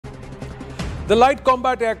The light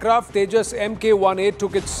combat aircraft Tejas Mk1A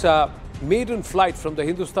took its maiden flight from the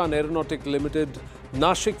Hindustan Aeronautics Limited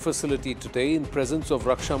Nashik facility today in presence of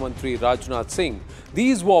Raksha Mantri Rajnath Singh.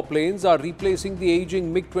 These warplanes are replacing the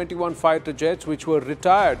aging MiG-21 fighter jets which were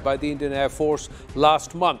retired by the Indian Air Force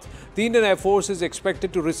last month. The Indian Air Force is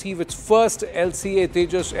expected to receive its first LCA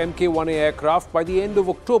Tejas Mk1A aircraft by the end of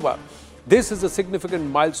October. This is a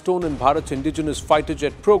significant milestone in Bharat's indigenous fighter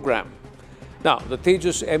jet program. Now, the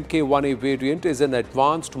Tejas Mk1A variant is an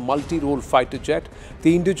advanced multi-role fighter jet.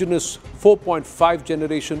 The indigenous 4.5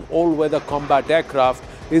 generation all-weather combat aircraft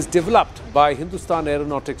is developed by Hindustan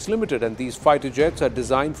Aeronautics Limited, and these fighter jets are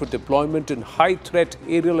designed for deployment in high-threat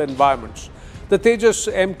aerial environments. The Tejas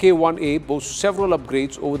Mk1A boasts several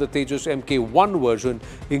upgrades over the Tejas Mk1 version,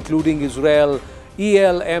 including Israel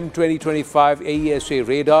Mk1A 2025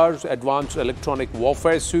 radars, advanced electronic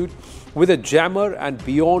warfare suite with a jammer and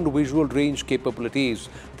beyond visual range capabilities.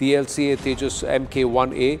 The LCA Tejas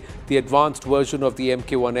Mk1A, the advanced version of the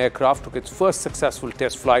Mk1 aircraft, took its first successful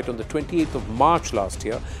test flight on the 28th of March last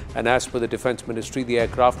year, and as per the Defence Ministry, the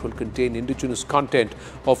aircraft will contain indigenous content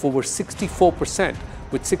of over 64%,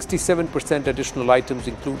 with 67% additional items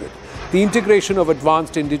included. The integration of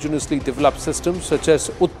advanced indigenously developed systems such as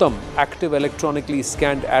Uttam, active electronically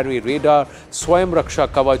scanned array radar, Swayam Raksha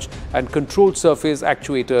Kavach and controlled surface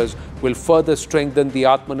actuators will further strengthen the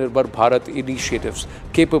Atmanirbhar Bharat initiatives.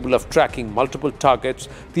 Capable of tracking multiple targets,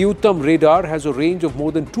 the Uttam radar has a range of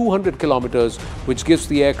more than 200 kilometers, which gives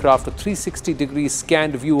the aircraft a 360-degree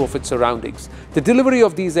scanned view of its surroundings. The delivery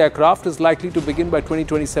of these aircraft is likely to begin by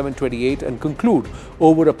 2027-28 and conclude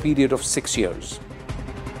over a period of 6 years.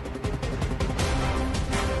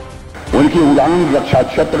 उनकी उड़ान रक्षा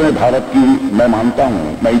क्षेत्र में भारत की मैं मानता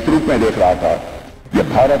हूं, मैं इस रूप में देख रहा था, यह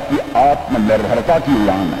भारत की आत्मनिर्भरता की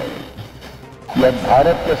उड़ान है, यह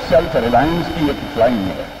भारत के सेल्फ रिलायंस की एक फ्लाइंग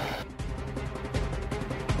है.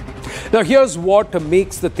 Now here's what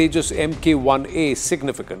makes the Tejas Mk1A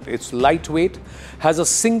significant. It's lightweight, has a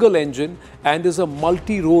single engine and is a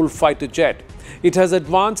multi-role fighter jet. It has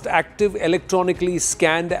advanced active electronically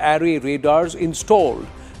scanned array radars installed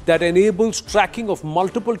that enables tracking of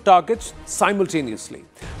multiple targets simultaneously.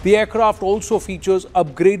 The aircraft also features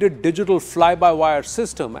upgraded digital fly-by-wire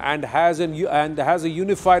system and has a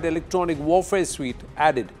unified electronic warfare suite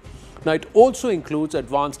added. Now, it also includes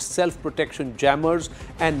advanced self-protection jammers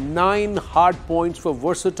and 9 hard points for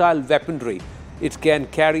versatile weaponry. It can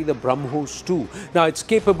carry the BrahMos too. Now, it's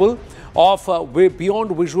capable of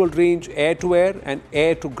beyond visual range air-to-air and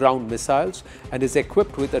air-to-ground missiles and is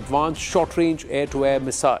equipped with advanced short-range air-to-air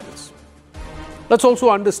missiles. Let's also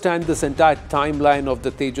understand this entire timeline of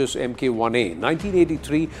the Tejas Mk1A.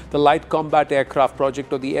 1983, the Light Combat Aircraft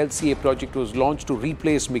Project, or the LCA project, was launched to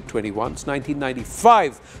replace MiG-21s.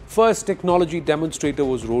 1995, first technology demonstrator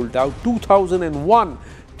was rolled out. 2001,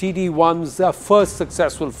 TD-1's first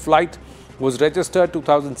successful flight was registered.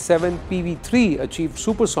 2007, PV-3 achieved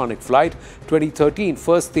supersonic flight. 2013,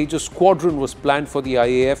 first Tejas squadron was planned for the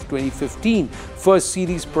IAF. 2015, first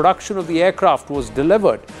series production of the aircraft was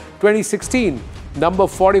delivered. 2016, number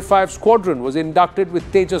 45 squadron was inducted with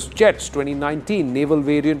Tejas jets. 2019, naval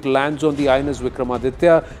variant lands on the INS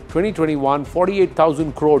Vikramaditya. 2021,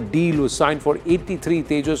 48,000 crore deal was signed for 83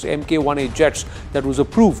 Tejas Mk1A jets that was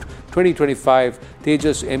approved. 2025,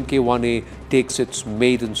 Tejas Mk1A takes its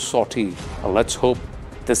maiden sortie. Let's hope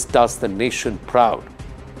this does the nation proud.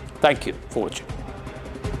 Thank you for watching.